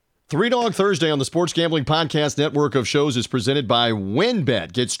Three Dog Thursday on the Sports Gambling Podcast network of shows is presented by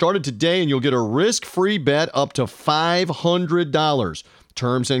WynnBET. Get started today and you'll get a risk-free bet up to $500.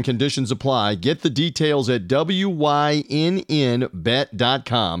 Terms and conditions apply. Get the details at wynnbet.com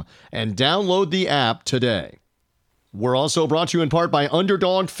and download the app today. We're also brought to you in part by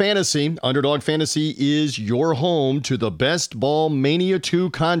Underdog Fantasy. Underdog Fantasy is your home to the Best Ball Mania 2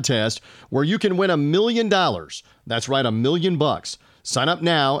 contest where you can win $1 million. That's right, $1 million. Sign up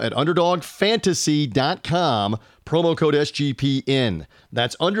now at UnderdogFantasy.com, promo code SGPN.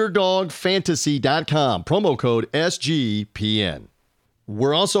 That's UnderdogFantasy.com, promo code SGPN.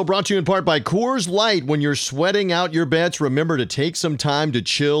 We're also brought to you in part by Coors Light. When you're sweating out your bets, remember to take some time to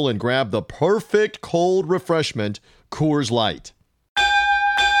chill and grab the perfect cold refreshment, Coors Light.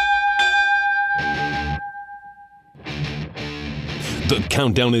 The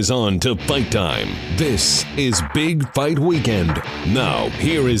countdown is on to fight time. This is Big Fight Weekend. Now,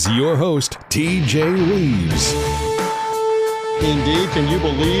 here is your host, TJ Reeves. Indeed, can you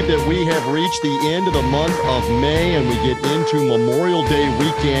believe that we have reached the end of the month of May and we get into Memorial Day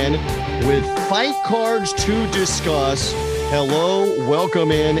weekend with fight cards to discuss? Hello,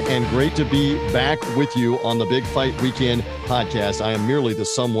 welcome in, and great to be back with you on the Big Fight Weekend podcast. I am merely the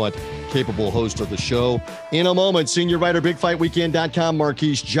somewhat capable host of the show. In a moment, senior writer, BigFightWeekend.com,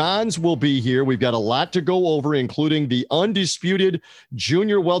 Marquise Johns will be here. We've got a lot to go over, including the undisputed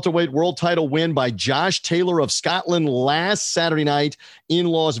junior welterweight world title win by Josh Taylor of Scotland last Saturday night in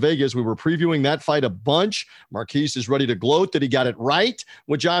Las Vegas. We were previewing that fight a bunch. Marquise is ready to gloat that he got it right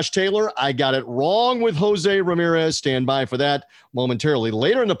with Josh Taylor. I got it wrong with Jose Ramirez. Stand by for that momentarily.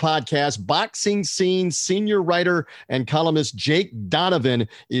 Later in the podcast, Boxing Scene senior writer and columnist Jake Donovan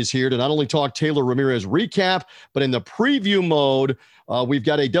is here to not only talk Taylor Ramirez recap, but in the preview mode, we've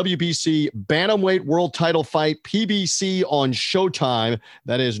got a WBC bantamweight world title fight, PBC on Showtime.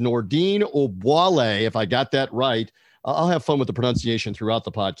 That is Nordine Obuale, if I got that right. I'll have fun with the pronunciation throughout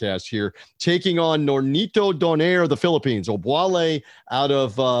the podcast here. Taking on Nonito Donaire of the Philippines. Obuale out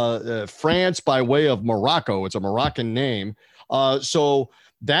of France by way of Morocco. It's a Moroccan name. So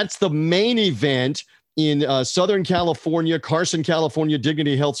that's the main event in Southern California, Carson, California,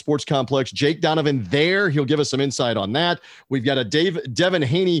 Dignity Health Sports Complex. Jake Donovan there. He'll give us some insight on that. We've got a Devin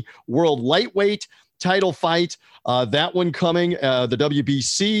Haney World Lightweight title fight. That one coming, the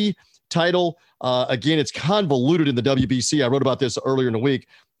WBC title. Again, it's convoluted in the WBC. I wrote about this earlier in the week.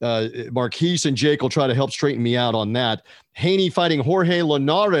 Marquise and Jake will try to help straighten me out on that. Haney fighting Jorge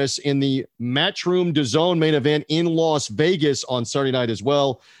Linares in the Matchroom DAZN main event in Las Vegas on Saturday night as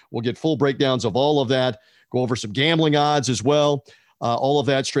well. We'll get full breakdowns of all of that, go over some gambling odds as well. All of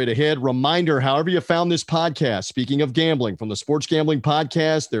that straight ahead. Reminder, however you found this podcast, speaking of gambling, from the Sports Gambling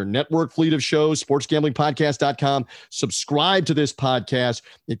Podcast, their network fleet of shows, sportsgamblingpodcast.com. Subscribe to this podcast.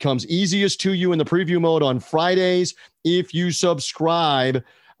 It comes easiest to you in the preview mode on Fridays. If you subscribe,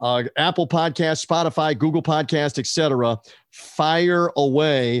 Apple Podcast, Spotify, Google Podcast, etc., fire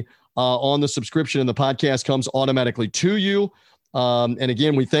away on the subscription and the podcast comes automatically to you. And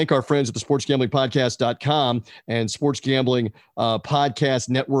again, we thank our friends at the sportsgamblingpodcast.com and Sports Gambling Podcast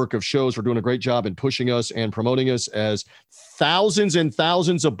network of shows for doing a great job in pushing us and promoting us, as thousands and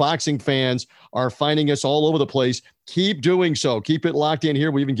thousands of boxing fans are finding us all over the place. Keep doing so. Keep it locked in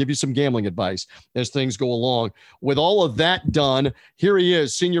here. We even give you some gambling advice as things go along. With all of that done, here he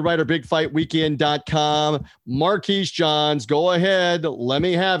is, senior writer, BigFightWeekend.com, Marquise Johns. Go ahead. Let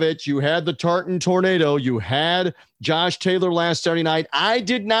me have it. You had the Tartan Tornado. You had Josh Taylor last Saturday night. I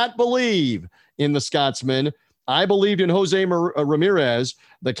did not believe in the Scotsman. I believed in Jose Ramirez,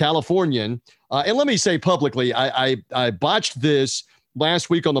 the Californian. And let me say publicly, I botched this last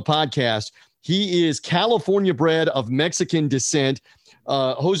week on the podcast. He is California bred of Mexican descent.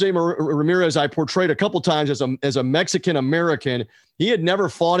 Jose Ramirez, I portrayed a couple times as a Mexican American. He had never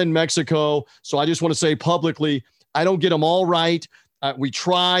fought in Mexico. So I just want to say publicly, I don't get them all right. We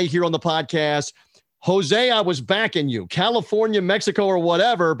try here on the podcast. Jose, I was backing you, California, Mexico, or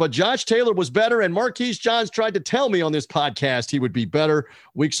whatever, but Josh Taylor was better, and Marquise Johns tried to tell me on this podcast he would be better.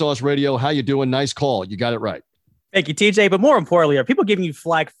 Weak Sauce Radio, how you doing? Nice call. You got it right. Thank you, TJ. But more importantly, are people giving you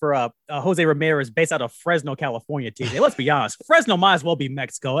flack for Jose Ramirez based out of Fresno, California, TJ? Let's be honest. Fresno might as well be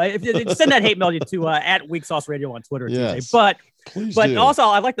Mexico. Send that hate mail to at Weak Sauce Radio on Twitter, yes, TJ. But also,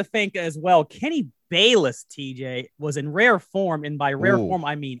 I'd like to thank as well, Kenny Bayless, TJ, was in rare form. And by rare form,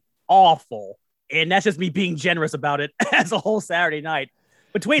 I mean awful. And that's just me being generous about it as a whole Saturday night.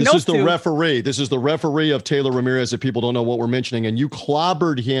 between this those is the two. referee. This is the referee of Taylor Ramirez, if people don't know what we're mentioning. And you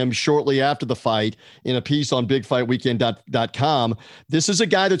clobbered him shortly after the fight in a piece on bigfightweekend.com. This is a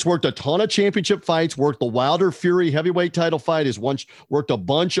guy that's worked a ton of championship fights, worked the Wilder Fury heavyweight title fight, has once worked a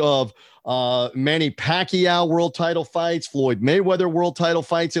bunch of Manny Pacquiao world title fights, Floyd Mayweather world title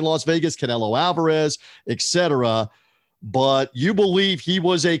fights in Las Vegas, Canelo Alvarez, etc. But you believe he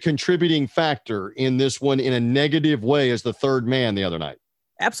was a contributing factor in this one in a negative way as the third man the other night.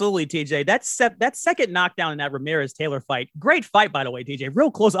 Absolutely, TJ. That second knockdown in that Ramirez-Taylor fight, great fight, by the way, TJ.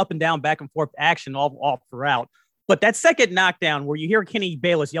 Real close up and down, back and forth action all throughout. But that second knockdown where you hear Kenny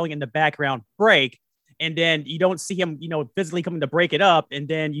Bayless yelling in the background, break, and then you don't see him, physically coming to break it up, and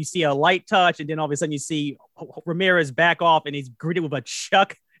then you see a light touch, and then all of a sudden you see Ramirez back off, and he's greeted with a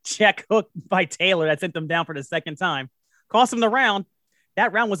check hook by Taylor that sent him down for the second time. Cost him the round.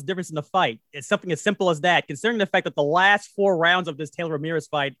 That round was the difference in the fight. It's something as simple as that, considering the fact that the last 4 rounds of this Taylor Ramirez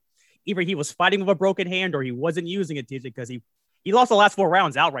fight, either he was fighting with a broken hand or he wasn't using it, TJ, because he lost the last 4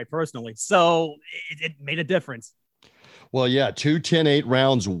 rounds outright personally. So it made a difference. Well, yeah, 2 10-8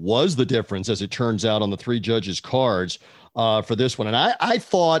 rounds was the difference, as it turns out, on the 3 judges' cards for this one. And I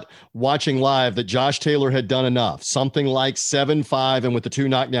thought, watching live, that Josh Taylor had done enough, something like 7-5, and with the 2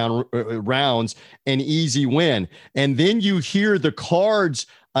 knockdown rounds, an easy win. And then you hear the cards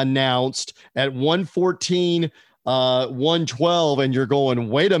announced at 114, 112, and you're going,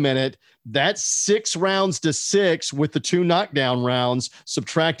 wait a minute, that's 6 rounds to 6 with the 2 knockdown rounds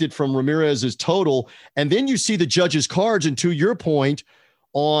subtracted from Ramirez's total. And then you see the judges' cards, and to your point,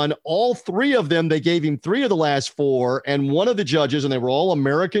 on all 3 of them, they gave him 3 of the last 4, and one of the judges, and they were all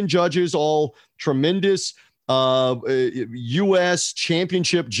American judges, all tremendous U.S.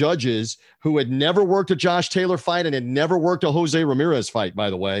 championship judges who had never worked a Josh Taylor fight and had never worked a Jose Ramirez fight, by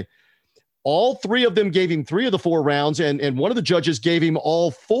the way. All 3 of them gave him 3 of the 4 rounds, and one of the judges gave him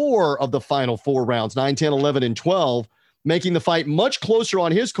all 4 of the final 4 rounds, 9, 10, 11, and 12, making the fight much closer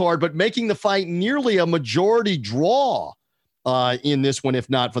on his card, but making the fight nearly a majority draw in this one,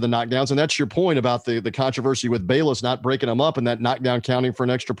 if not for the knockdowns. And that's your point about the controversy with Bayless not breaking them up and that knockdown counting for an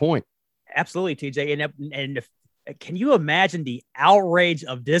extra point. Absolutely, TJ. And can you imagine the outrage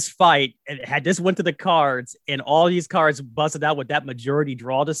of this fight had this went to the cards and all these cards busted out with that majority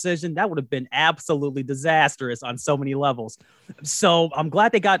draw decision? That would have been absolutely disastrous on so many levels. So I'm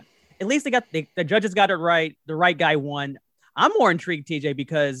glad the judges got it right. The right guy won. I'm more intrigued, TJ,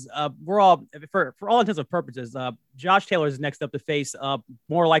 because we're all, for all intents and purposes, Josh Taylor is next up to face,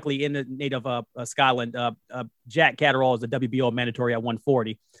 more likely in the native Scotland. Jack Catterall is the WBO mandatory at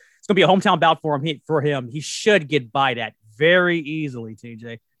 140. It's going to be a hometown bout for him. He should get by that very easily,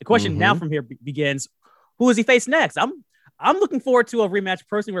 TJ. The question now from here begins, who does he face next? I'm looking forward to a rematch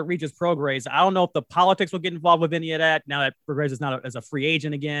personally with Regis Prograis. I don't know if the politics will get involved with any of that now that Prograis is not as a free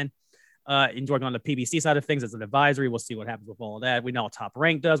agent again. Enjoying on the PBC side of things as an advisory. We'll see what happens with all of that. We know how Top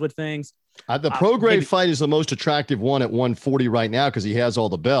Rank does with things. The Prograis fight is the most attractive one at 140 right now because he has all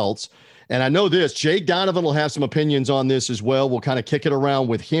the belts. And I know this, Jake Donovan will have some opinions on this as well. We'll kind of kick it around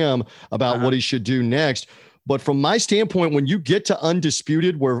with him about what he should do next. But from my standpoint, when you get to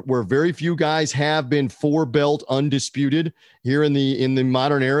undisputed, where very few guys have been 4-belt undisputed here in the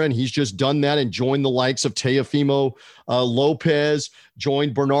modern era, and he's just done that and joined the likes of Teofimo Lopez,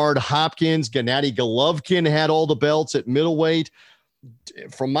 joined Bernard Hopkins, Gennady Golovkin had all the belts at middleweight.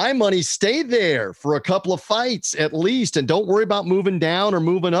 For my money, stay there for a couple of fights at least, and don't worry about moving down or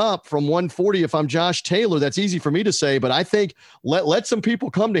moving up from 140. If I'm Josh Taylor, that's easy for me to say, but I think let some people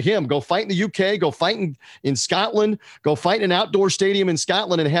come to him. Go fight in the UK, go fight in Scotland, go fight in an outdoor stadium in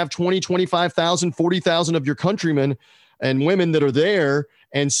Scotland and have 20, 25,000, 40,000 of your countrymen and women that are there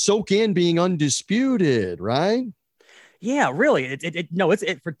and soak in being undisputed, right? Yeah, really.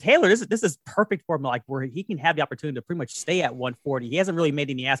 It's for Taylor. This is perfect for him, like where he can have the opportunity to pretty much stay at 140. He hasn't really made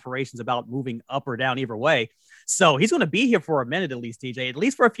any aspirations about moving up or down either way. So he's going to be here for a minute at least, TJ, at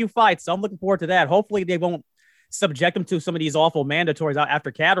least for a few fights. So I'm looking forward to that. Hopefully they won't subject him to some of these awful mandatories out after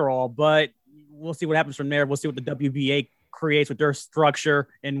Catterall, but we'll see what happens from there. We'll see what the WBA creates with their structure,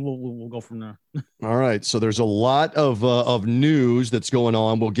 and we'll go from there. All right. So there's a lot of news that's going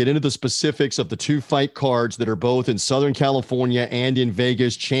on. We'll get into the specifics of the 2 fight cards that are both in Southern California and in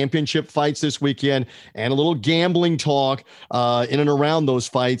Vegas, championship fights this weekend, and a little gambling talk in and around those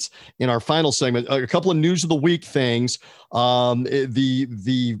fights in our final segment. A couple of news of the week things.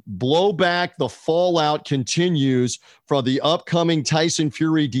 The blowback, the fallout continues for the upcoming Tyson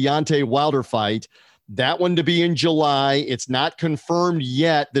Fury Deontay Wilder fight. That one to be in July. It's not confirmed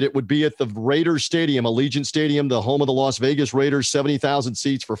yet that it would be at the Raiders Stadium, Allegiant Stadium, the home of the Las Vegas Raiders, 70,000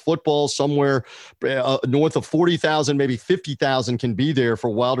 seats for football, somewhere north of 40,000, maybe 50,000 can be there for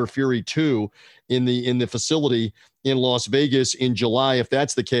Wilder Fury 2 in the facility in Las Vegas in July, if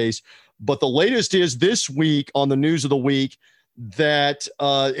that's the case. But the latest is this week on the news of the week that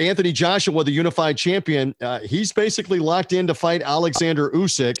Anthony Joshua, the unified champion, he's basically locked in to fight Alexander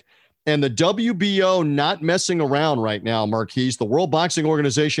Usyk. And the WBO not messing around right now, Marquise. The World Boxing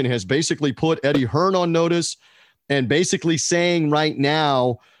Organization has basically put Eddie Hearn on notice and basically saying right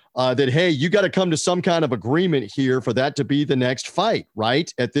now that, hey, you got to come to some kind of agreement here for that to be the next fight,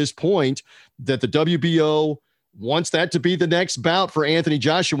 right? At this point, that the WBO wants that to be the next bout for Anthony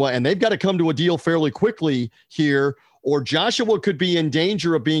Joshua, and they've got to come to a deal fairly quickly here, or Joshua could be in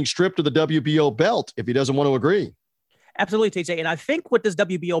danger of being stripped of the WBO belt if he doesn't want to agree. Absolutely, TJ. And I think with this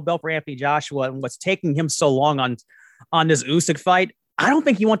WBO belt for Anthony Joshua and what's taking him so long on this Usyk fight, I don't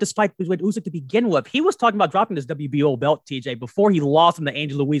think he wants this fight with Usyk to begin with. He was talking about dropping this WBO belt, TJ, before he lost him to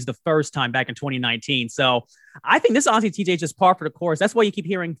Angel Ruiz the first time back in 2019. So I think this, honestly, TJ, is just par for the course. That's why you keep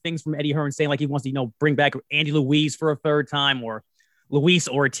hearing things from Eddie Hearn saying like he wants to, bring back Angel Ruiz for a third time, or Luis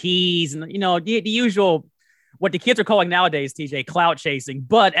Ortiz, and, the usual, what the kids are calling nowadays, TJ, clout chasing.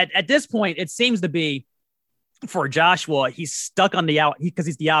 But at this point, it seems to be, for Joshua, he's stuck on the out because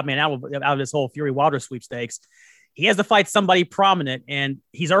he's the odd man out of this whole Fury Wilder sweepstakes. He has to fight somebody prominent, and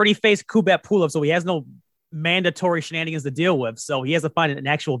he's already faced Kubrat Pulev, so he has no mandatory shenanigans to deal with. So he has to find an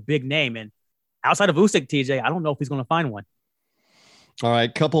actual big name. And outside of Usyk, TJ, I don't know if he's going to find one. All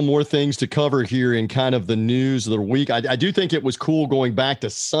right, couple more things to cover here in kind of the news of the week. I do think it was cool going back to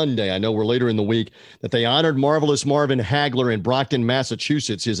Sunday. I know we're later in the week that they honored Marvelous Marvin Hagler in Brockton,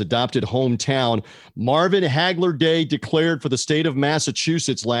 Massachusetts, his adopted hometown. Marvin Hagler Day declared for the state of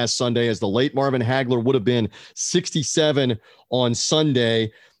Massachusetts last Sunday, as the late Marvin Hagler would have been 67 on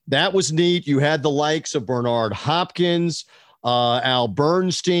Sunday. That was neat. You had the likes of Bernard Hopkins, Al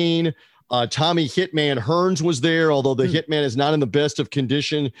Bernstein, Tommy Hitman Hearns was there, although the Hitman is not in the best of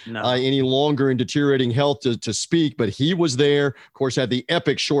condition any longer, in deteriorating health to speak, but he was there. Of course, had the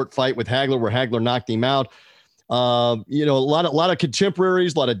epic short fight with Hagler where Hagler knocked him out. A lot of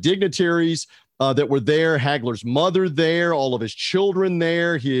contemporaries, a lot of dignitaries that were there. Hagler's mother there, all of his children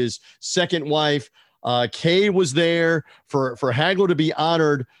there, his second wife, Kay, was there for Hagler to be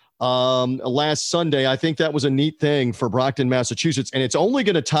honored last Sunday. I think that was a neat thing for Brockton, Massachusetts. And it's only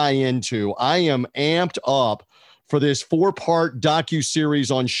going to tie into, I am amped up for this 4-part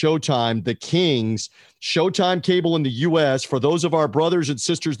docuseries on Showtime, The Kings, Showtime cable in the U.S. For those of our brothers and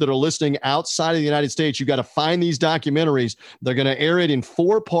sisters that are listening outside of the United States, you got to find these documentaries. They're going to air it in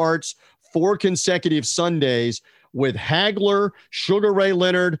 4 parts, 4 consecutive Sundays, with Hagler, Sugar Ray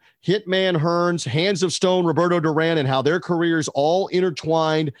Leonard, Hitman Hearns, Hands of Stone, Roberto Duran, and how their careers all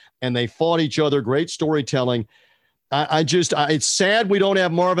intertwined and they fought each other. Great storytelling. It's sad we don't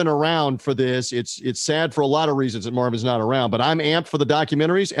have Marvin around for this. It's sad for a lot of reasons that Marvin's not around, but I'm amped for the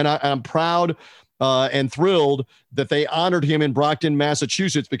documentaries, and I'm proud and thrilled that they honored him in Brockton,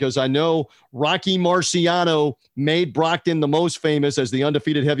 Massachusetts, because I know Rocky Marciano made Brockton the most famous as the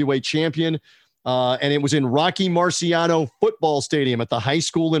undefeated heavyweight champion. And it was in Rocky Marciano Football Stadium at the high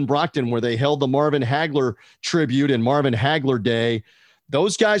school in Brockton where they held the Marvin Hagler tribute and Marvin Hagler Day.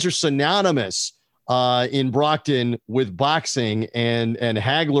 Those guys are synonymous in Brockton with boxing, and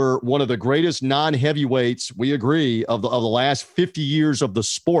Hagler, one of the greatest non-heavyweights, we agree, of the last 50 years of the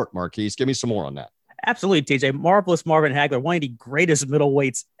sport. Marquise, give me some more on that. Absolutely, TJ. Marvelous Marvin Hagler, one of the greatest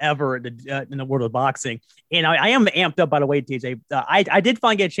middleweights ever in the world of boxing. And I am amped up, by the way, TJ. I did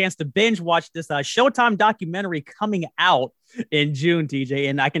finally get a chance to binge watch this Showtime documentary coming out in June,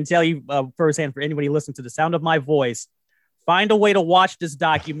 TJ. And I can tell you firsthand, for anybody listening to the sound of my voice, find a way to watch this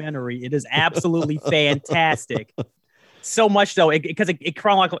documentary. It is absolutely fantastic. So much so, because it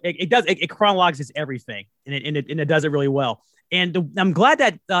chronologizes everything, and it does it really well. And I'm glad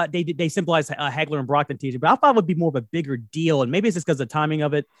that they symbolized Hagler and Brockton, TJ, but I thought it would be more of a bigger deal. And maybe it's just because of the timing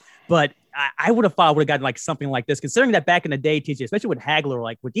of it. But I would have thought I would have gotten like something like this, considering that back in the day, TJ, especially with Hagler,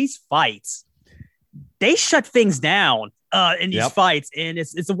 like with these fights, they shut things down in these fights. And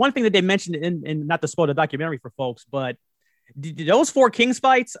it's the one thing that they mentioned in not to spoil the documentary for folks, but those 4 Kings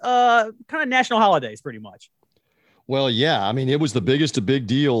fights, kind of national holidays, pretty much. Well, yeah. I mean, it was the biggest of big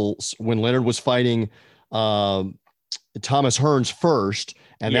deals when Leonard was fighting Thomas Hearns first,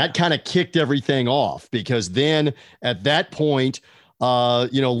 and that kind of kicked everything off, because then at that point,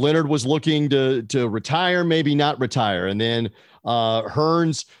 Leonard was looking to retire, maybe not retire. And then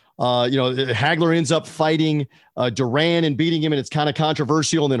Hearns Hagler ends up fighting Duran and beating him, and it's kind of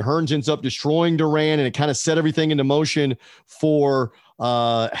controversial. And then Hearns ends up destroying Duran, and it kind of set everything into motion for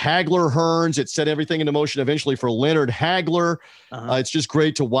Hagler Hearns. It set everything into motion eventually for Leonard Hagler. It's just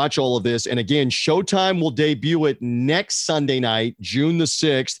great to watch all of this. And again, Showtime will debut it next Sunday night, June the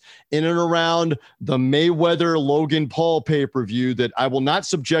 6th, in and around the Mayweather-Logan Paul pay-per-view that I will not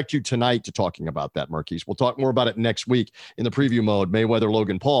subject you tonight to talking about that, Marquise. We'll talk more about it next week in the preview mode,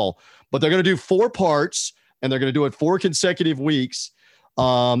 Mayweather-Logan Paul. But they're going to do 4 parts, and they're going to do it 4 consecutive weeks.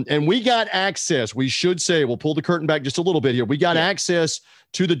 And we got access, we should say, we'll pull the curtain back just a little bit here. We got access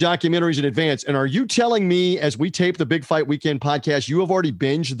to the documentaries in advance. And are you telling me, as we tape the Big Fight Weekend podcast, you have already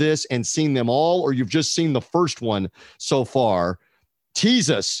binged this and seen them all, or you've just seen the first one so far?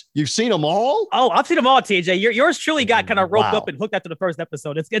 Tease us. You've seen them all? Oh, I've seen them all, TJ. Yours truly got kind of roped up and hooked after the first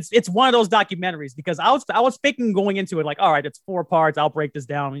episode. It's one of those documentaries, because I was thinking going into it, like, all right, it's 4 parts. I'll break this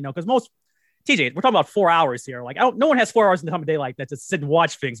down, because most TJ, we're talking about 4 hours here. Like, no one has 4 hours in the time of day like that to sit and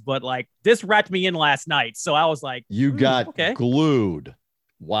watch things, but like this wrapped me in last night. So I was like, you got glued.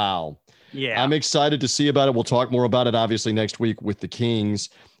 Wow. Yeah. I'm excited to see about it. We'll talk more about it obviously next week with the Kings.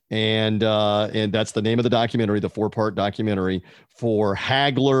 And that's the name of the documentary, the 4-part documentary for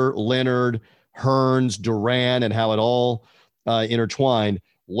Hagler, Leonard, Hearns, Duran, and how it all intertwined.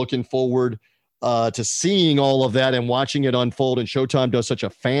 Looking forward to seeing all of that and watching it unfold. And Showtime does such a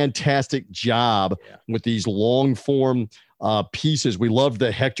fantastic job with these long form pieces. We loved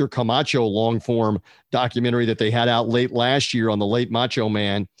the Hector Camacho long form documentary that they had out late last year on the late Macho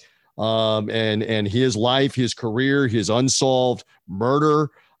Man, and his life, his career, his unsolved murder,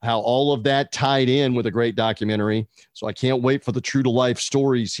 how all of that tied in with a great documentary. So I can't wait for the true to life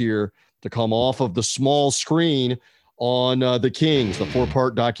stories here to come off of the small screen on the Kings, the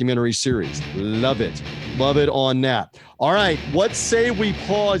 4-part documentary series. Love it. Love it on that. All right, what say we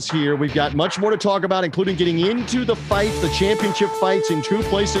pause here? We've got much more to talk about, including getting into the fights, the championship fights in 2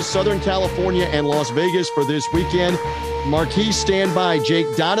 places, Southern California and Las Vegas for this weekend. Marquise, stand by.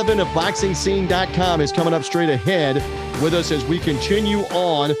 Jake Donovan of BoxingScene.com is coming up straight ahead with us as we continue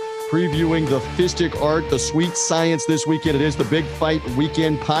on previewing the fistic art, the sweet science this weekend. It is the Big Fight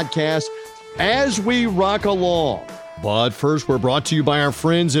Weekend podcast as we rock along. But first, we're brought to you by our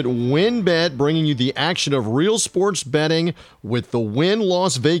friends at WynnBET, bringing you the action of real sports betting with the Wynn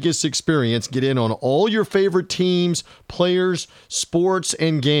Las Vegas experience. Get in on all your favorite teams, players, sports,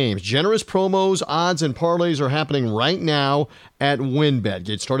 and games. Generous promos, odds, and parlays are happening right now at WynnBET.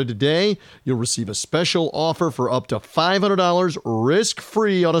 Get started today. You'll receive a special offer for up to $500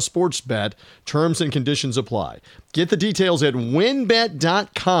 risk-free on a sports bet. Terms and conditions apply. Get the details at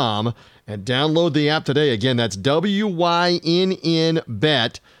wynnbet.com and download the app today. Again, that's WYNNBet.com.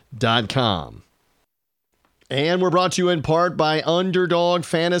 And we're brought to you in part by Underdog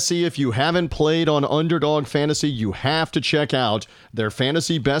Fantasy. If you haven't played on Underdog Fantasy, you have to check out their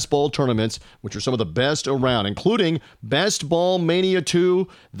fantasy best ball tournaments, which are some of the best around, including Best Ball Mania 2,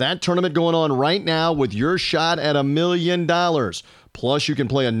 that tournament going on right now with your shot at $1 million. Plus, you can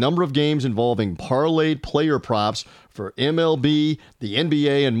play a number of games involving parlayed player props for MLB, the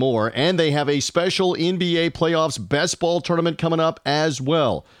NBA, and more. And they have a special NBA playoffs best ball tournament coming up as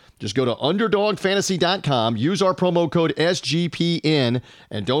well. Just go to UnderdogFantasy.com, use our promo code SGPN,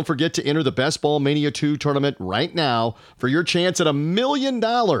 and don't forget to enter the Best Ball Mania 2 tournament right now for your chance at $1 million.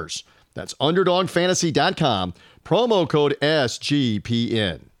 That's UnderdogFantasy.com, promo code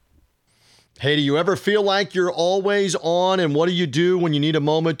SGPN. Hey, do you ever feel like you're always on, and what do you do when you need a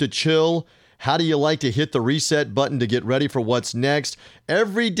moment to chill? How do you like to hit the reset button to get ready for what's next?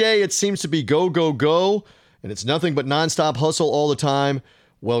 Every day it seems to be go, go, go, and it's nothing but nonstop hustle all the time.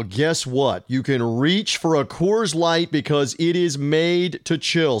 Well, guess what? You can reach for a Coors Light because it is made to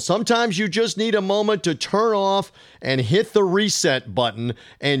chill. Sometimes you just need a moment to turn off and hit the reset button,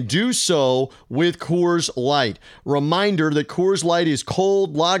 and do so with Coors Light. Reminder that Coors Light is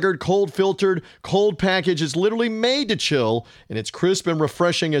cold lagered, cold filtered, cold packaged. It's literally made to chill, and it's crisp and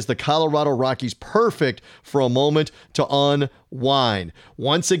refreshing as the Colorado Rockies, perfect for a moment to unwind.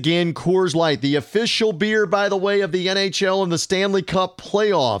 Once again, Coors Light, the official beer, by the way, of the NHL and the Stanley Cup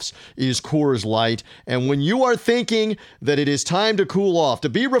playoffs, is Coors Light. And when you are thinking that it is time to cool off, to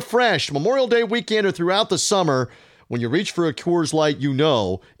be refreshed, Memorial Day weekend or throughout the summer, when you reach for a Coors Light, you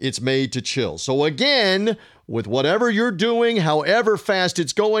know it's made to chill. So again, with whatever you're doing, however fast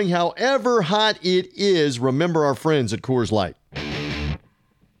it's going, however hot it is, remember our friends at Coors Light.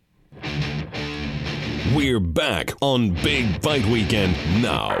 We're back on Big Fight Weekend.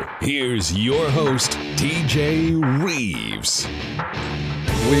 Now, here's your host, TJ Reeves.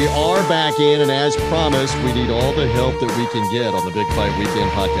 We are back in, and as promised, we need all the help that we can get on the Big Fight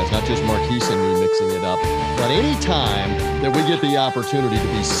Weekend podcast. Not just Marquise and me mixing it up, but any time that we get the opportunity to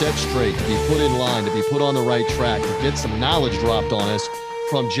be set straight, to be put in line, to be put on the right track, to get some knowledge dropped on us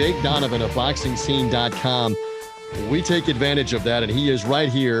from Jake Donovan of BoxingScene.com, we take advantage of that, and he is right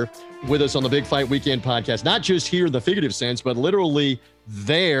here with us on the Big Fight Weekend podcast. Not just here in the figurative sense, but literally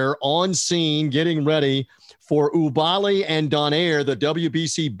there on scene, getting ready for Oubaali and Donaire, the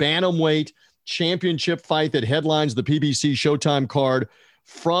WBC Bantamweight Championship fight that headlines the PBC Showtime card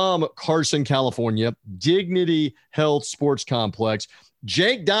from Carson, California, Dignity Health Sports Complex.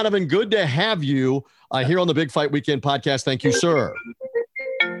 Jake Donovan, good to have you here on the Big Fight Weekend podcast. Thank you, sir.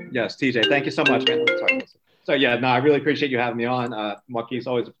 Yes, TJ, thank you so much, man. So, I really appreciate you having me on. Marquise,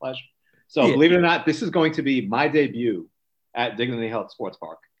 always a pleasure. So, Believe it or not, this is going to be my debut at Dignity Health Sports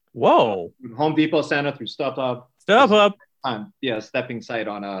Park. Whoa. Home Depot Center through StubHub. Stepping site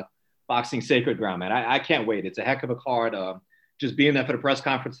on boxing sacred ground, man. I can't wait. It's a heck of a card. Just being there for the press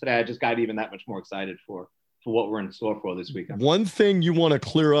conference today, I just got even that much more excited for what we're in store for this weekend. One thing you want to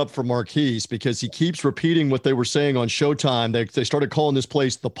clear up for Marquise, because he keeps repeating what they were saying on Showtime. They started calling this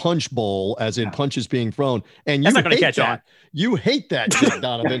place the Punch Bowl, as in punches being thrown. And you hate that. You hate that, Jake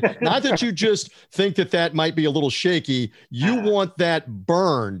Donovan. Not that you just think that might be a little shaky. You want that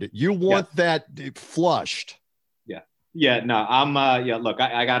burned. You want that flushed. Look,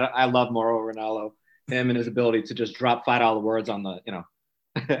 I love Mauro Ranallo, him and his ability to just drop $5 words on the,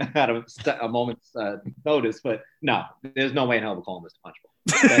 out of a moment's notice, but no, there's no way in hell we're calling this the Punch Bowl.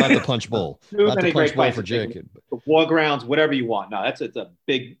 Not the Punch Bowl. Not the Punch Bowl for Jake. The War Grounds, whatever you want. No, it's a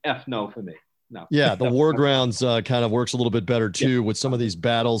big F no for me. No. Yeah, the War Grounds kind of works a little bit better too with some of these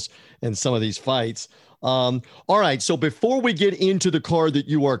battles and some of these fights. All right, so before we get into the card that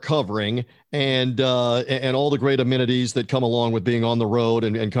you are covering and all the great amenities that come along with being on the road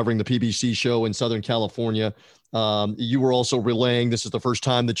and covering the PBC show in Southern California, you were also relaying this is the first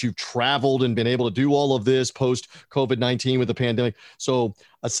time that you've traveled and been able to do all of this post COVID-19 with the pandemic. So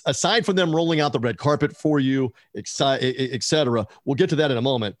aside from them rolling out the red carpet for you, et cetera, we'll get to that in a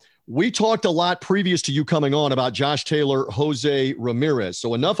moment. We talked a lot previous to you coming on about Josh Taylor, Jose Ramirez.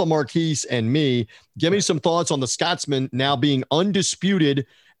 So enough of Marquise and me. Give me some thoughts on the Scotsman now being undisputed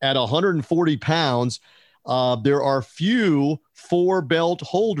at 140 pounds. There are few four-belt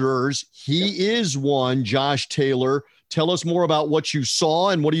holders. He is one, Josh Taylor. Tell us more about what you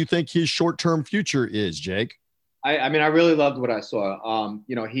saw and what do you think his short-term future is, Jake? I really loved what I saw.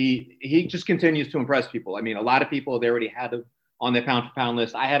 He just continues to impress people. I mean, a lot of people, they already had him on their pound-for-pound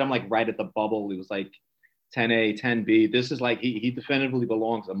list. I had him like right at the bubble. He was like 10A, 10B. This is like he definitively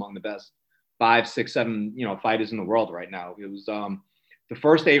belongs among the best 5, 6, 7 fighters in the world right now. It was the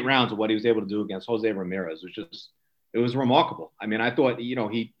first 8 rounds of what he was able to do against Jose Ramirez it was remarkable. I mean, I thought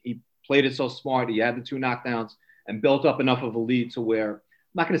he played it so smart. He had the 2 knockdowns and built up enough of a lead to where I'm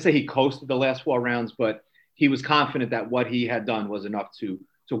not going to say he coasted the last 4 rounds, but he was confident that what he had done was enough to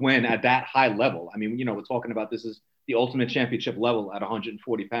win at that high level. I mean, we're talking about this is the ultimate championship level at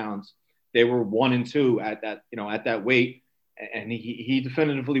 140 pounds. They were 1-2 at that weight. And he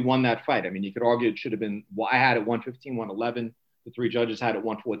definitively won that fight. I mean, you could argue it should have been, I had it 115, 111. The 3 judges had it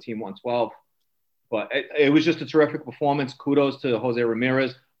 114, 112. But it was just a terrific performance. Kudos to Jose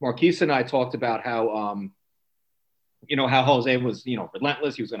Ramirez. Marquise and I talked about how Jose was,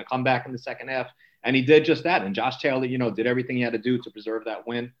 relentless. He was going to come back in the second half. And he did just that. And Josh Taylor, did everything he had to do to preserve that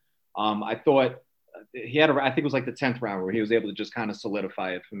win. I thought he had, I think it was like the 10th round where he was able to just kind of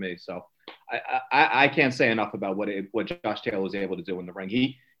solidify it for me. So I can't say enough about what Josh Taylor was able to do in the ring.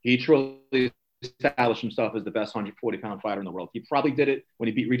 He truly established himself as the best 140-pound fighter in the world. He probably did it when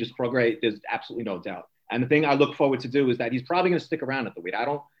he beat Regis Prograis. There's absolutely no doubt. And the thing I look forward to do is that he's probably going to stick around at the weight. I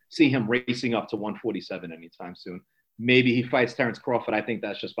don't see him racing up to 147 anytime soon. Maybe he fights Terrence Crawford. I think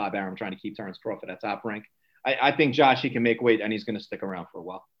that's just Bob Arum trying to keep Terrence Crawford at top rank. I think Josh, he can make weight and he's going to stick around for a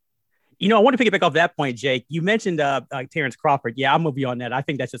while. I want to pick it back off that point, Jake. You mentioned Terrence Crawford. Yeah, I'm with you on that. I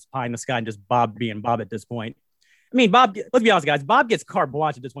think that's just pie in the sky and just Bob being Bob at this point. I mean, Bob, let's be honest, guys. Bob gets carte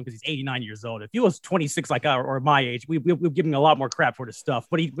blanche at this one because he's 89 years old. If he was 26 like or my age, we'll give him a lot more crap for this stuff.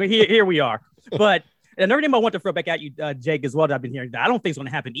 But here we are. But another name I want to throw back at you, Jake, as well, that I've been hearing that I don't think is going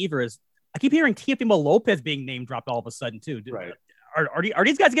to happen either is I keep hearing Teofimo Lopez being name dropped all of a sudden, too. Right. Are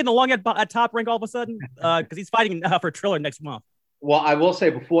these guys getting along at top rank all of a sudden? Because he's fighting for Triller next month. Well, I will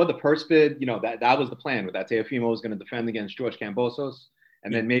say before the purse bid, that was the plan with that. Teofimo was going to defend against George Kambosos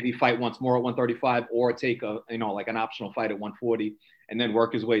and then maybe fight once more at 135 or take like an optional fight at 140 and then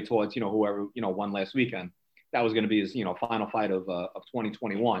work his way towards, whoever, won last weekend. That was going to be his, final fight of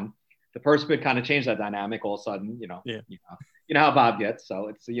 2021. the purse bid kind of changed that dynamic all of a sudden, you know how Bob gets. So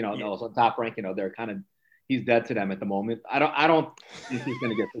it's, also Top Rank, they're kind of, he's dead to them at the moment. I don't think he's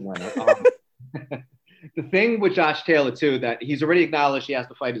going to get the winner. The thing with Josh Taylor too, that he's already acknowledged he has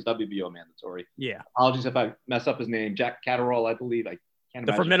to fight his WBO mandatory. Yeah. Apologies if I mess up his name. Jack Catterall, I believe. I can't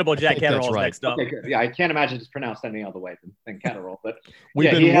the imagine. formidable Jack Catterall is right. next up. Okay, good. Yeah, I can't imagine it's pronounced any other way than Catterall. But we've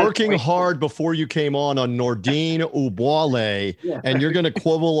been working hard before you came on Nordine Ouboulay, and you're going to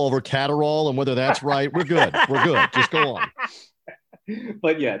quibble over Catterall and whether that's right. We're good. We're good. Just go on.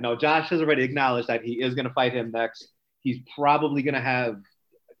 But yeah, no, Josh has already acknowledged that he is going to fight him next. He's probably going to have,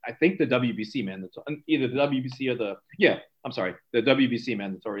 I think, the WBC mandatory, either the WBC or the WBC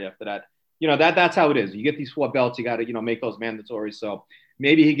mandatory after that. That's how it is. You get these 4 belts, you got to, make those mandatory. So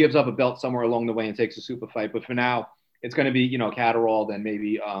maybe he gives up a belt somewhere along the way and takes a super fight. But for now, it's going to be, Catterall, then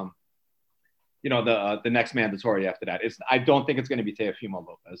maybe, the next mandatory after that. I don't think it's going to be Teofimo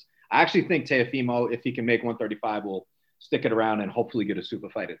Lopez. I actually think Teofimo, if he can make 135, will stick it around and hopefully get a super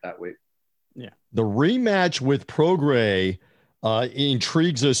fight at that weight. Yeah. The rematch with Prograis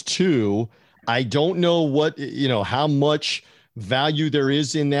intrigues us too. I don't know how much value there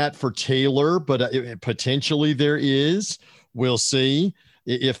is in that for Taylor, but potentially there is. We'll see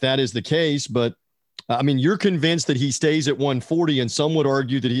if that is the case. But I mean, you're convinced that he stays at 140, and some would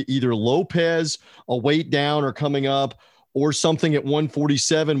argue that either Lopez, a weight down or coming up, or something at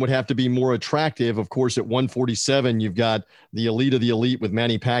 147 would have to be more attractive. Of course, at 147, you've got the elite of the elite with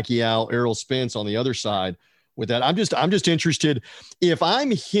Manny Pacquiao, Errol Spence on the other side. With that, I'm just interested. If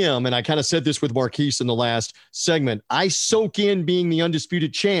I'm him, and I kind of said this with Marquise in the last segment, I soak in being the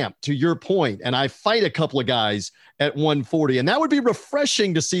undisputed champ, to your point, and I fight a couple of guys at 140, and that would be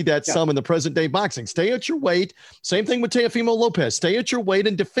refreshing to see that some in the present day boxing. Stay at your weight. Same thing with Teofimo Lopez. Stay at your weight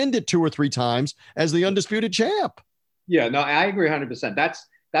and defend it 2 or 3 times as the undisputed champ. Yeah, no, I agree 100%.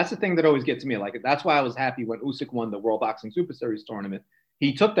 That's the thing that always gets me. Like, that's why I was happy when Usyk won the World Boxing Super Series tournament.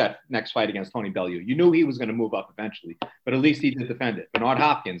 He took that next fight against Tony Bellew. You knew he was going to move up eventually, but at least he did defend it. Bernard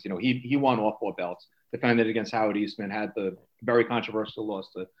Hopkins, he won all 4 belts, defended against Howard Eastman, had the very controversial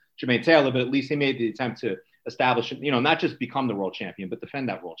loss to Jermaine Taylor, but at least he made the attempt to establish, not just become the world champion, but defend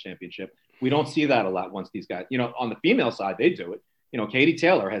that world championship. We don't see that a lot once these guys, on the female side, they do it. Katie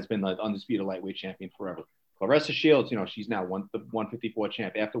Taylor has been the undisputed lightweight champion forever. Claressa Shields, she's now the 154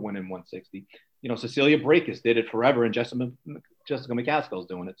 champ after winning 160. Cecilia Brækhus did it forever, and Jessica McCaskill's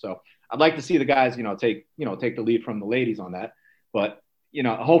doing it. So I'd like to see the guys, take the lead from the ladies on that. But,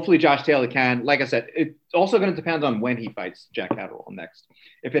 hopefully Josh Taylor can. Like I said, it's also going to depend on when he fights Jack Catterall next.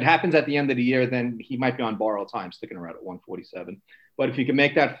 If it happens at the end of the year, then he might be on borrowed time, sticking around at 147. But if he can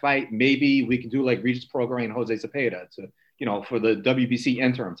make that fight, maybe we can do like Regis Prograis and Jose Zepeda for the WBC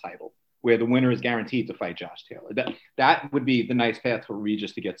interim title, where the winner is guaranteed to fight Josh Taylor. That would be the nice path for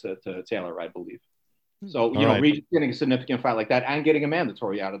Regis to get to Taylor, I believe. So, Regis getting a significant fight like that and getting a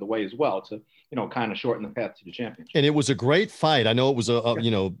mandatory out of the way as well to, kind of shorten the path to the championship. And it was a great fight. I know it was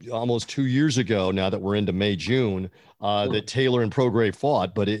almost 2 years ago now that we're into May, June, that Taylor and Prograis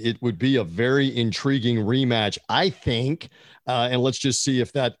fought, but it would be a very intriguing rematch, I think. And let's just see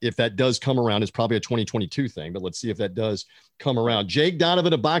if that does come around. It's probably a 2022 thing, but let's see if that does come around. Jake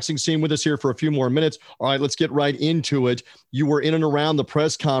Donovan of Boxing Scene with us here for a few more minutes. All right, let's get right into it. You were in and around the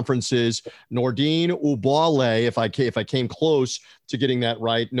press conferences. Nordine Ouboulay, if I came close to getting that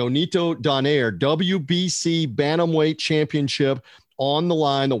right. Nonito Donaire, WBC Bantamweight Championship on the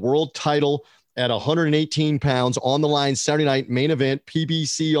line, the world title at 118 pounds on the line, Saturday night main event,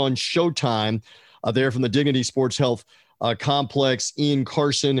 PBC on Showtime, there from the Dignity Sports Health complex in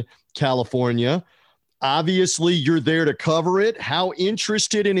Carson, California. Obviously, you're there to cover it. How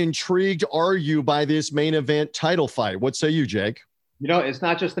interested and intrigued are you by this main event title fight? What say you, Jake? It's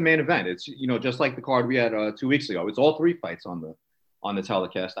not just the main event. It's, just like the card we had 2 weeks ago. It's all 3 fights on the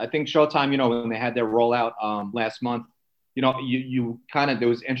telecast. I think Showtime, when they had their rollout last month, you kind of, there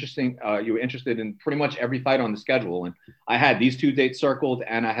was interesting, you were interested in pretty much every fight on the schedule. And I had these 2 dates circled,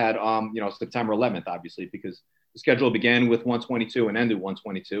 and I had, September 11th, obviously, because the schedule began with 122 and ended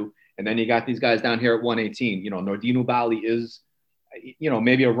 122. And then you got these guys down here at 118. Nordine Ouboulay is,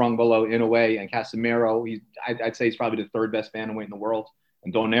 maybe a rung below in a way. And Casimiro, I'd say he's probably the 3rd best bantamweight in the world.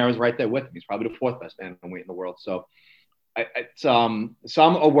 And Donaire is right there with him. He's probably the 4th best bantamweight in the world. So some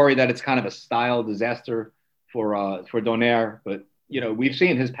are worried that it's kind of a style disaster for Donaire. But, we've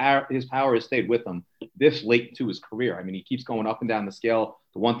seen his power has stayed with him this late into his career. I mean, he keeps going up and down the scale.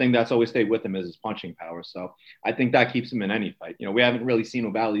 The one thing that's always stayed with him is his punching power. So I think that keeps him in any fight. We haven't really seen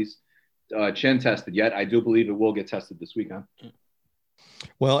Oubalay's chin tested yet. I do believe it will get tested this weekend.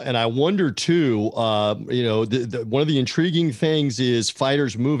 Well, and I wonder too, one of the intriguing things is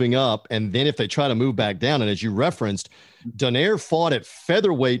fighters moving up, and then if they try to move back down, and as you referenced, Donaire fought at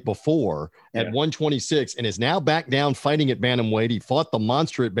featherweight before at 126 and is now back down fighting at bantamweight. He fought the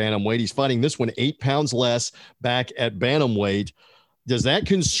monster at bantamweight. He's fighting this one 8 pounds less back at bantamweight. Does that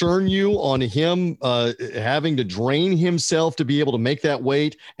concern you on him having to drain himself to be able to make that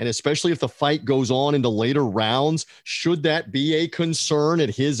weight? And especially if the fight goes on into later rounds, should that be a concern at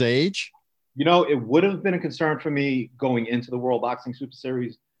his age? It would have been a concern for me going into the World Boxing Super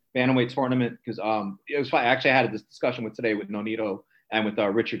Series bantamweight tournament because it was fun. Actually, I had this discussion today with Nonito and with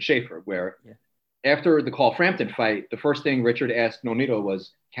Richard Schaefer, where after the Carl Frampton fight, the first thing Richard asked Nonito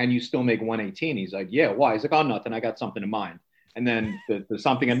was, "Can you still make 118?" He's like, "Yeah, why?" He's like, "Oh, nothing. I got something in mind." And then the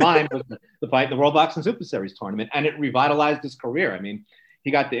something in mind was the fight in the World Boxing Super Series tournament, and it revitalized his career. I mean,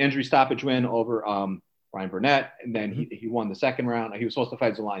 he got the injury stoppage win over Ryan Burnett, and then he won the second round. He was supposed to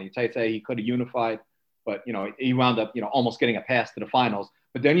fight Zolani Taite. He could have unified, but he wound up almost getting a pass to the finals.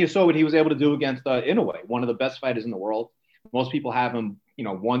 But then you saw what he was able to do against Inoue, one of the best fighters in the world. Most people have him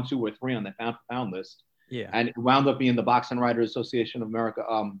 1, 2, or 3 on the pound list. Yeah, and it wound up being the Boxing Writers Association of America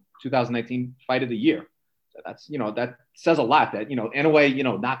 2019 Fight of the Year. So that's that says a lot. That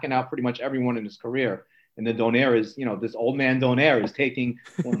Inoue knocking out pretty much everyone in his career. And then Donaire is, this old man Donaire is taking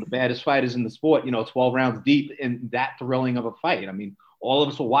one of the baddest fighters in the sport, 12 rounds deep in that thrilling of a fight. I mean, all of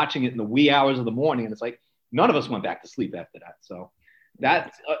us were watching it in the wee hours of the morning, and it's like none of us went back to sleep after that. So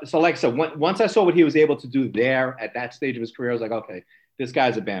like I said, once I saw what he was able to do there at that stage of his career, I was like, okay, this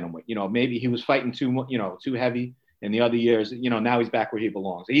guy's a bantamweight. Maybe he was fighting too heavy in the other years. Now he's back where he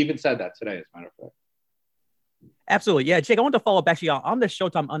belongs. He even said that today, as a matter of fact. Absolutely. Yeah, Jake, I want to follow up actually on the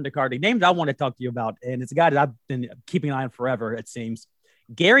Showtime undercard. The names I want to talk to you about, and it's a guy that I've been keeping an eye on forever, it seems.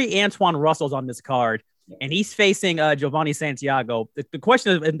 Gary Antoine Russell's on this card, and he's facing Giovanni Santiago. The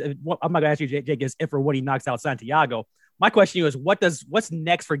question is, and I'm not going to ask you, Jake, is if or when he knocks out Santiago. My question to you is, what's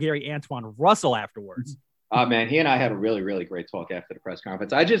next for Gary Antoine Russell afterwards? Man, he and I had a really, really great talk after the press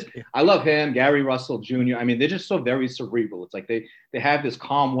conference. I love him, Gary Russell Jr. I mean, they're just so very cerebral. It's like they have this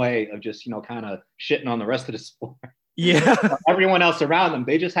calm way of just, kind of shitting on the rest of the sport. Yeah. Everyone else around them,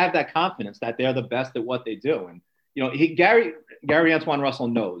 they just have that confidence that they're the best at what they do. And, Gary Antoine Russell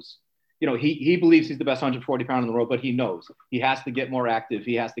knows, he believes he's the best 140-pounder in the world, but he knows he has to get more active.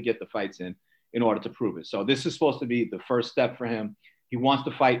 He has to get the fights in order to prove it. So this is supposed to be the first step for him. He wants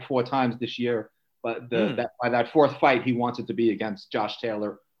to fight 4 times this year. But by that 4th fight, he wants it to be against Josh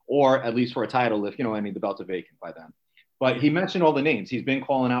Taylor, or at least for a title if, any of the belts are vacant by then. But he mentioned all the names. He's been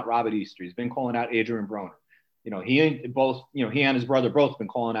calling out Robert Easter. He's been calling out Adrian Broner. He and his brother both been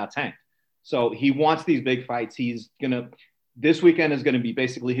calling out Tank. So he wants these big fights. This weekend is going to be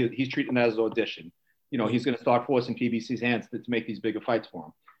basically, he's treating it as an audition. He's going to start forcing PBC's hands to make these bigger fights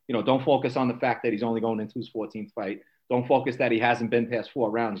for him. Don't focus on the fact that he's only going into his 14th fight. Don't focus that he hasn't been past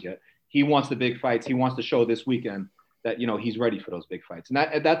 4 rounds yet. He wants the big fights. He wants to show this weekend that, he's ready for those big fights.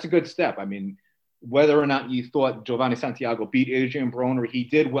 And that's a good step. I mean, whether or not you thought Giovanni Santiago beat Adrian Broner, he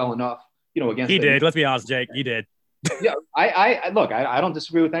did well enough, against. He did. Let's be honest, Jake. He did. Yeah. I don't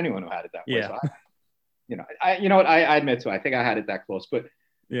disagree with anyone who had it that way. Yeah. So I admit to, I think I had it that close, but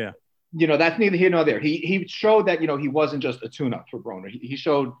yeah, that's neither here nor there. He showed that, he wasn't just a tune-up for Broner. He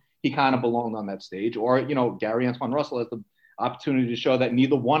showed he kind of belonged on that stage, or, Gary Antoine Russell has the opportunity to show that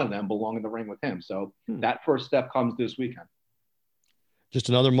neither one of them belong in the ring with him. So that first step comes this weekend. Just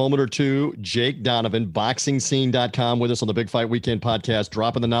another moment or two. Jake Donovan, BoxingScene.com, with us on the Big Fight Weekend podcast,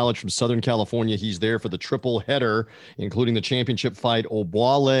 dropping the knowledge from Southern California. He's there for the triple header, including the championship fight,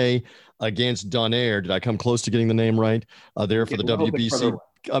 Obuale against Donaire. Did I come close to getting the name right? There for the WBC.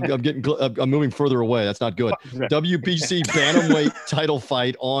 I'm moving further away. That's not good. WBC bantamweight title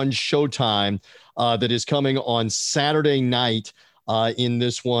fight on Showtime that is coming on Saturday night in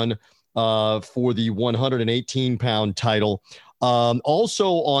this one for the 118-pound title. Also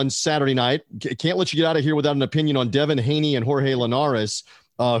on Saturday night, can't let you get out of here without an opinion on Devin Haney and Jorge Linares,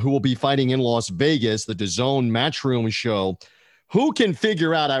 who will be fighting in Las Vegas, the DAZN Matchroom show. Who can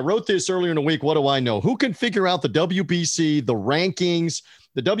figure out, I wrote this earlier in the week, what do I know? Who can figure out the WBC, the rankings?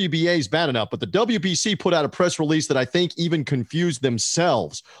 The WBA is bad enough, but the WBC put out a press release that I think even confused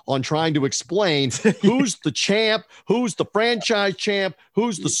themselves on trying to explain who's the champ, who's the franchise champ,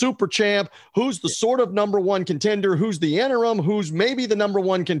 who's the super champ, who's the sort of number 1 contender, who's the interim, who's maybe the number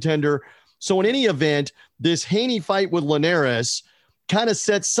 1 contender. So in any event, this Haney fight with Linares kind of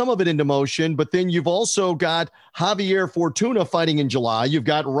sets some of it into motion, but then you've also got Javier Fortuna fighting in July. You've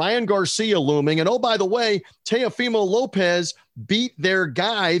got Ryan Garcia looming. And oh, by the way, Teofimo Lopez beat their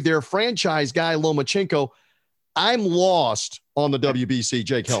guy, their franchise guy, Lomachenko. I'm lost on the WBC.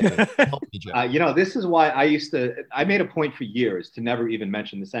 Jake, help me. Help me, Jake. This is why I made a point for years to never even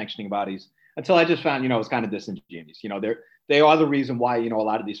mention the sanctioning bodies until I just found, it's kind of disingenuous. They are the reason why, a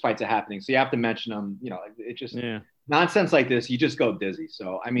lot of these fights are happening. So you have to mention them, it just nonsense like this, you just go dizzy.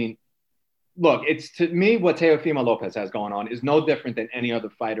 So, I mean, look, it's to me, what Teofimo Lopez has going on is no different than any other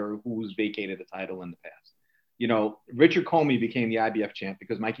fighter who's vacated the title in the past. Richard Comey became the IBF champ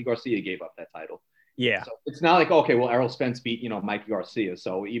because Mikey Garcia gave up that title. Yeah. So it's not like, okay, well, Errol Spence beat, Mikey Garcia.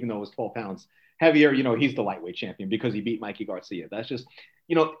 So even though it was 12 pounds heavier, he's the lightweight champion because he beat Mikey Garcia. That's just,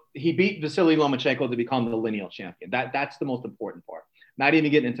 he beat Vasily Lomachenko to become the lineal champion. That's the most important part. Not even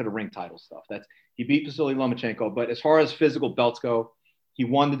getting into the ring title stuff. He beat Vasily Lomachenko. But as far as physical belts go, he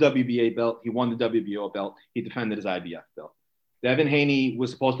won the WBA belt. He won the WBO belt. He defended his IBF belt. Devin Haney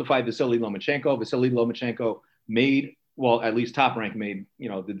was supposed to fight Vasily Lomachenko. Vasily Lomachenko at least Top Rank made,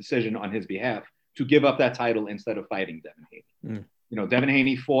 the decision on his behalf to give up that title instead of fighting Devin Haney. Devin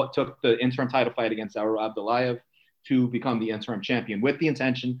Haney took the interim title fight against Aur Abdullayev to become the interim champion with the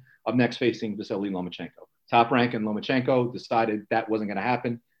intention of next facing Vasily Lomachenko. Top Rank and Lomachenko decided that wasn't going to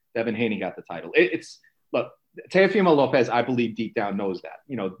happen. Devin Haney got the title. Look, Teofimo Lopez, I believe deep down knows that,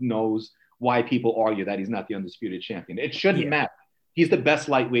 knows why people argue that he's not the undisputed champion. It shouldn't matter. He's the best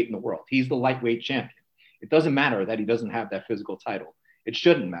lightweight in the world. He's the lightweight champion. It doesn't matter that he doesn't have that physical title. It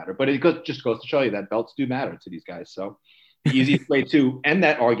shouldn't matter, but it just goes to show you that belts do matter to these guys. So the easiest way to end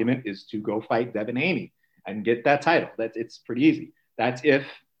that argument is to go fight Devin Haney and get that title. It's pretty easy. That's if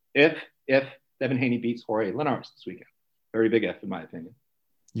Devin Haney beats Jorge Linares this weekend. Very big F in my opinion.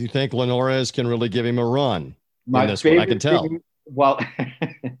 You think Linares can really give him a run in this one? I can tell. Well,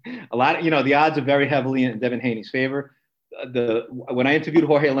 a lot of, the odds are very heavily in Devin Haney's favor. When I interviewed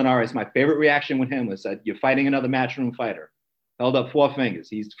Jorge Linares, my favorite reaction with him was that you're fighting another matchroom fighter. Held up 4 fingers.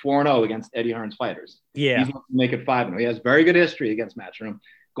 He's 4-0 against Eddie Hearn's fighters. Yeah. He's going to make it 5-0. He has very good history against Matchroom.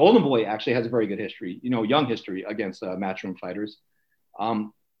 Golden Boy actually has a very good history, young history against Matchroom fighters.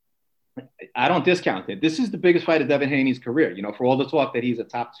 I don't discount it. This is the biggest fight of Devin Haney's career. For all the talk that he's a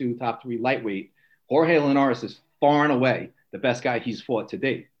top 2, top 3 lightweight, Jorge Linares is far and away the best guy he's fought to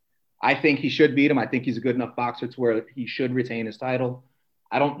date. I think he should beat him. I think he's a good enough boxer to where he should retain his title.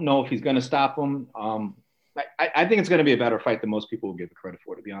 I don't know if he's going to stop him. I think it's going to be a better fight than most people will give it credit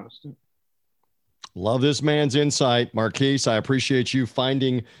for, to be honest. Love this man's insight. Marquise, I appreciate you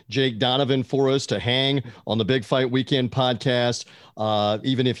finding Jake Donovan for us to hang on the Big Fight Weekend podcast,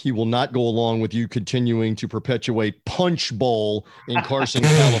 even if he will not go along with you continuing to perpetuate Punch Bowl in Carson,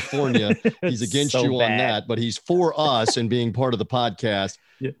 California. He's against you on that, but he's for us and being part of the podcast.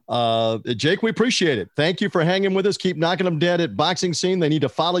 Yeah. Jake, we appreciate it. Thank you for hanging with us. Keep knocking them dead at Boxing Scene. They need to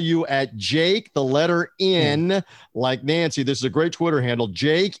follow you at Jake, the letter N, like Nancy. This is a great Twitter handle,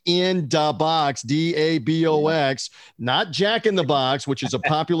 Jake in da Box, DABOX, not Jack in the Box, which is a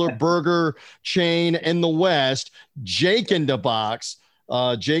popular burger chain in the West. Jake in da Box,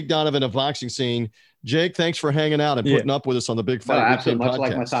 Jake Donovan of Boxing Scene. Jake, thanks for hanging out and putting up with us on the Big Fight Weekend much podcast.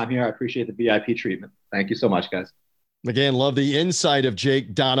 Like my time here. I appreciate the VIP treatment. Thank you so much, guys. Again, love the insight of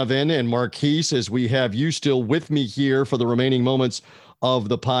Jake Donovan and Marquise as we have you still with me here for the remaining moments of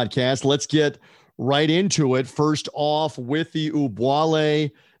the podcast. Let's get right into it. First off with the Ubwale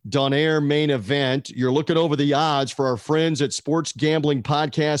Donaire main event. You're looking over the odds for our friends at Sports Gambling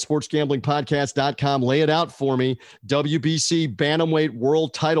Podcast, sportsgamblingpodcast.com. Lay it out for me. WBC Bantamweight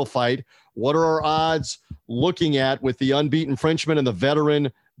World Title Fight. What are our odds looking at with the unbeaten Frenchman and the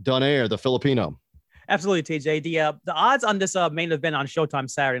veteran Donaire, the Filipino? Absolutely, TJ. The odds on this main event on Showtime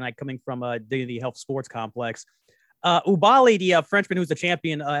Saturday night coming from Dignity Health Sports Complex. Ubali, the Frenchman who's the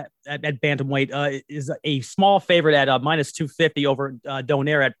champion at bantamweight, is a small favorite at minus 250 over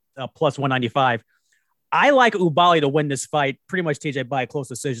Donaire at plus 195. I like Ubali to win this fight pretty much, TJ, by a close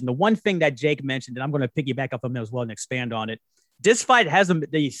decision. The one thing that Jake mentioned, and I'm going to piggyback up on him as well and expand on it, this fight has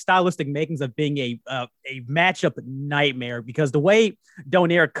the stylistic makings of being a matchup nightmare because the way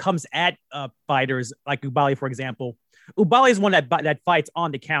Donaire comes at fighters like Ubali, for example, Ubali is one that fights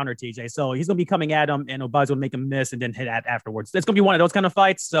on the counter, TJ. So he's going to be coming at him, and Ubali's going to make him miss and then hit afterwards. It's going to be one of those kind of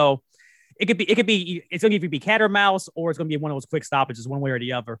fights. So it's going to either be cat or mouse, or it's going to be one of those quick stoppages, one way or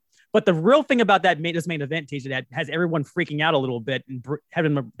the other. But the real thing about this main event, TJ, that has everyone freaking out a little bit and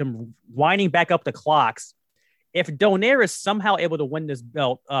having them winding back up the clocks. If Donaire is somehow able to win this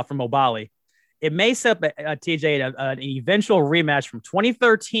belt from Ubali, it may set up TJ an eventual rematch from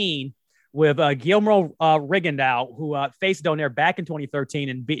 2013 with Guillermo Rigondeaux, who faced Donaire back in 2013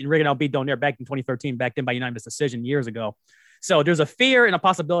 and Rigondeaux beat Donaire back in 2013, back then by unanimous decision years ago. So there's a fear and a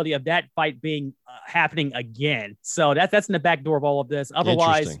possibility of that fight being happening again. So that's in the back door of all of this.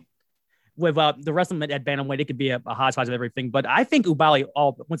 Otherwise, with the rest of them at bantamweight, it could be a hodgepodge of everything. But I think Oubaali,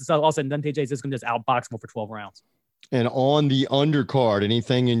 once it's all said and done, TJ is just going to just outbox him for 12 rounds. And on the undercard,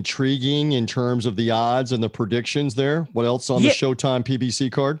 anything intriguing in terms of the odds and the predictions there? What else on the Showtime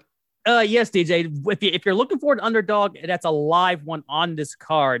PBC card? Yes, DJ. If you're looking for an underdog, that's a live one on this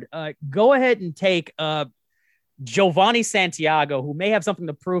card. Go ahead and take Giovanni Santiago, who may have something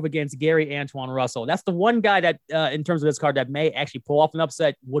to prove against Gary Antoine Russell. That's the one guy that, in terms of this card, that may actually pull off an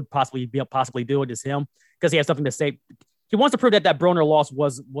upset. Would possibly do it is him, because he has something to say. He wants to prove that Broner loss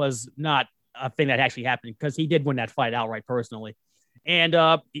was not a thing that actually happened, because he did win that fight outright personally. And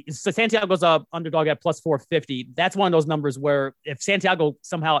so Santiago's underdog at plus 450. That's one of those numbers where if Santiago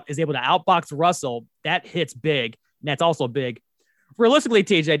somehow is able to outbox Russell, that hits big. And that's also big. Realistically,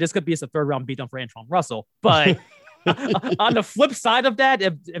 TJ, this could be a third round beatdown for Antoine Russell. But on the flip side of that,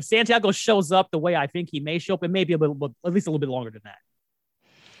 if Santiago shows up the way I think he may show up, it may be at least a little bit longer than that.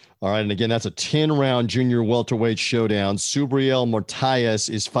 All right. And again, that's a 10-round junior welterweight showdown. Subriel Martires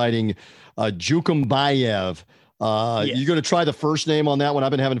is fighting Jukumbayev. Yes. You going to try the first name on that one? I've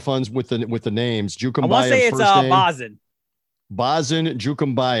been having fun with the names. Jukumbayev. I want to say it's Bazin. Bazin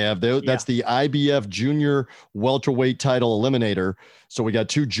Jukumbayev. That's the IBF junior welterweight title eliminator. So we got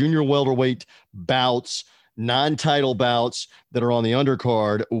two junior welterweight bouts, non-title bouts that are on the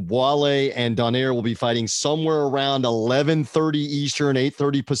undercard. Oubaali and Donaire will be fighting somewhere around 11:30 Eastern,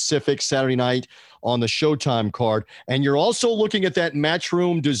 8:30 Pacific Saturday night on the Showtime card. And you're also looking at that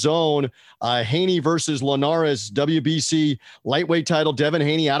Matchroom DAZN, Haney versus Linares, WBC lightweight title. Devin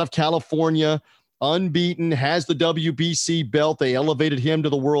Haney out of California, unbeaten, has the WBC belt. They elevated him to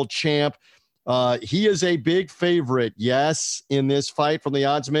the world champ. He is a big favorite, yes, in this fight from the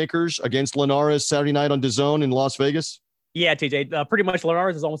odds makers against Linares Saturday night on DAZN in Las Vegas. Yeah, TJ, pretty much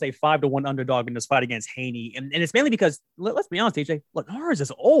Linares is almost a 5-1 underdog in this fight against Haney. And it's mainly because, let's be honest, TJ, Linares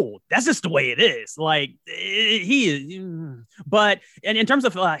is old. That's just the way it is. He is. But in terms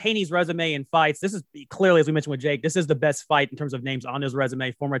of Haney's resume and fights, this is clearly, as we mentioned with Jake, this is the best fight in terms of names on his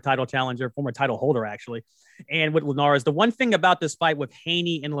resume. Former title challenger, former title holder, actually. And with Linares, the one thing about this fight with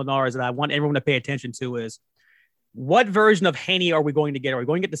Haney and Linares that I want everyone to pay attention to is, what version of Haney are we going to get? Are we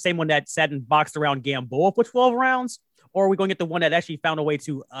going to get the same one that sat and boxed around Gamboa for 12 rounds? Or are we going to get the one that actually found a way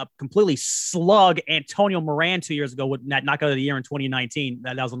to completely slug Antonio Moran 2 years ago with that knockout of the year in 2019?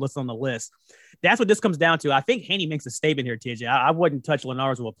 That was listed on the list. That's what this comes down to. I think Haney makes a statement here, TJ. I wouldn't touch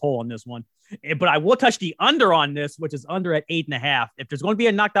Linares with a pole on this one. But I will touch the under on this, which is under at 8.5. If there's going to be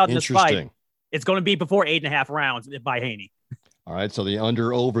a knockout in this fight, it's going to be before 8.5 rounds by Haney. All right, so the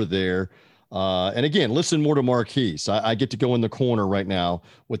under over there. And again, listen more to Marquise. I get to go in the corner right now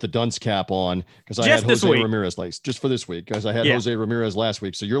with the dunce cap on because I had Jose Ramirez just for this week, because I had Jose Ramirez last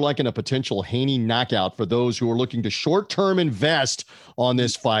week. So you're liking a potential Haney knockout for those who are looking to short-term invest on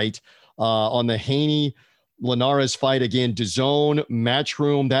this fight, on the Haney Linares fight. Again, DAZN,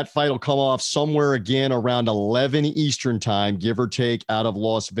 Matchroom. That fight will come off somewhere again around 11 Eastern time, give or take, out of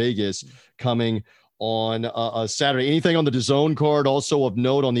Las Vegas, coming on a Saturday. Anything on the DAZN card also of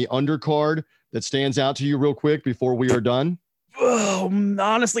note on the undercard that stands out to you real quick before we are done? Oh,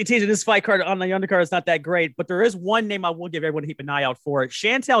 honestly, TJ, this fight card on the undercard is not that great, but there is one name I will give everyone to keep an eye out for.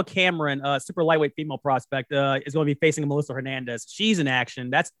 Chantel Cameron, super lightweight female prospect, is going to be facing Melissa Hernandez. She's in action.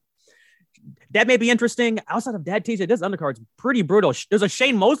 That may be interesting. Outside of that, TJ, this undercard's pretty brutal. There's a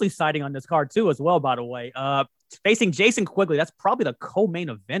Shane Mosley sighting on this card too, as well, by the way. Facing Jason Quigley. That's probably the co-main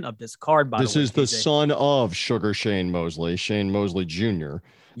event of this card, by the way. This is the son of Sugar Shane Mosley Jr.,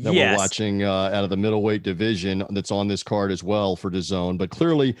 that we're watching out of the middleweight division that's on this card as well for DAZN. But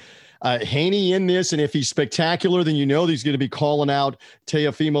clearly, Haney in this, and if he's spectacular, then he's going to be calling out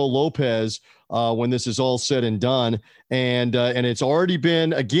Teofimo Lopez when this is all said and done. And it's already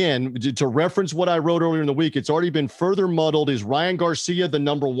been, again, to reference what I wrote earlier in the week, it's already been further muddled. Is Ryan Garcia the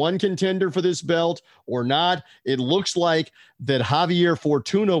number one contender for this belt or not? It looks like that Javier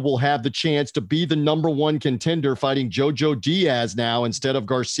Fortuna will have the chance to be the number one contender, fighting Jojo Diaz now instead of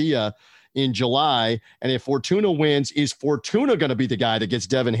Garcia in July. And if Fortuna wins, is Fortuna going to be the guy that gets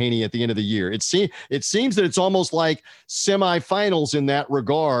Devin Haney at the end of the year? It seems that it's almost like semifinals in that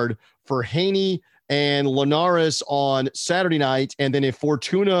regard for Haney and Linares on Saturday night. And then if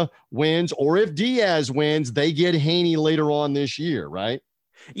Fortuna wins or if Diaz wins, they get Haney later on this year, right?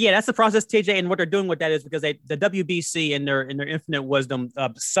 Yeah, that's the process, TJ. And what they're doing with that is because the WBC in their infinite wisdom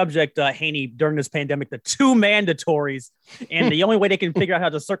subject Haney during this pandemic to 2 mandatories. And the only way they can figure out how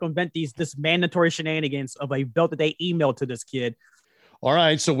to circumvent this mandatory shenanigans of a belt that they emailed to this kid. All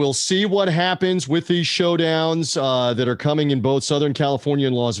right, so we'll see what happens with these showdowns that are coming in both Southern California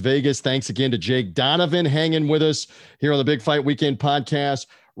and Las Vegas. Thanks again to Jake Donovan hanging with us here on the Big Fight Weekend podcast.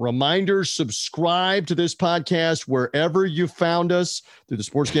 Reminder, subscribe to this podcast wherever you found us through the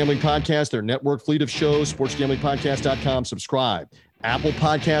Sports Gambling Podcast, their network fleet of shows, sportsgamblingpodcast.com. Subscribe. Apple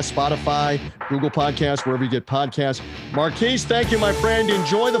Podcasts, Spotify, Google Podcasts, wherever you get podcasts. Marquise, thank you, my friend.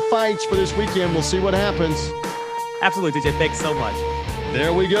 Enjoy the fights for this weekend. We'll see what happens. Absolutely, TJ. Thanks so much.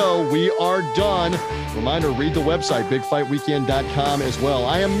 There we go. We are done. Reminder, read the website, bigfightweekend.com as well.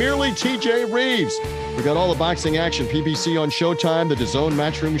 I am merely TJ Reeves. We got all the boxing action, PBC on Showtime, the DAZN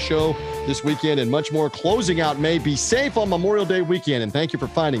Matchroom Show this weekend, and much more closing out May. Be safe on Memorial Day weekend, and thank you for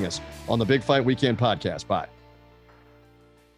finding us on the Big Fight Weekend podcast. Bye.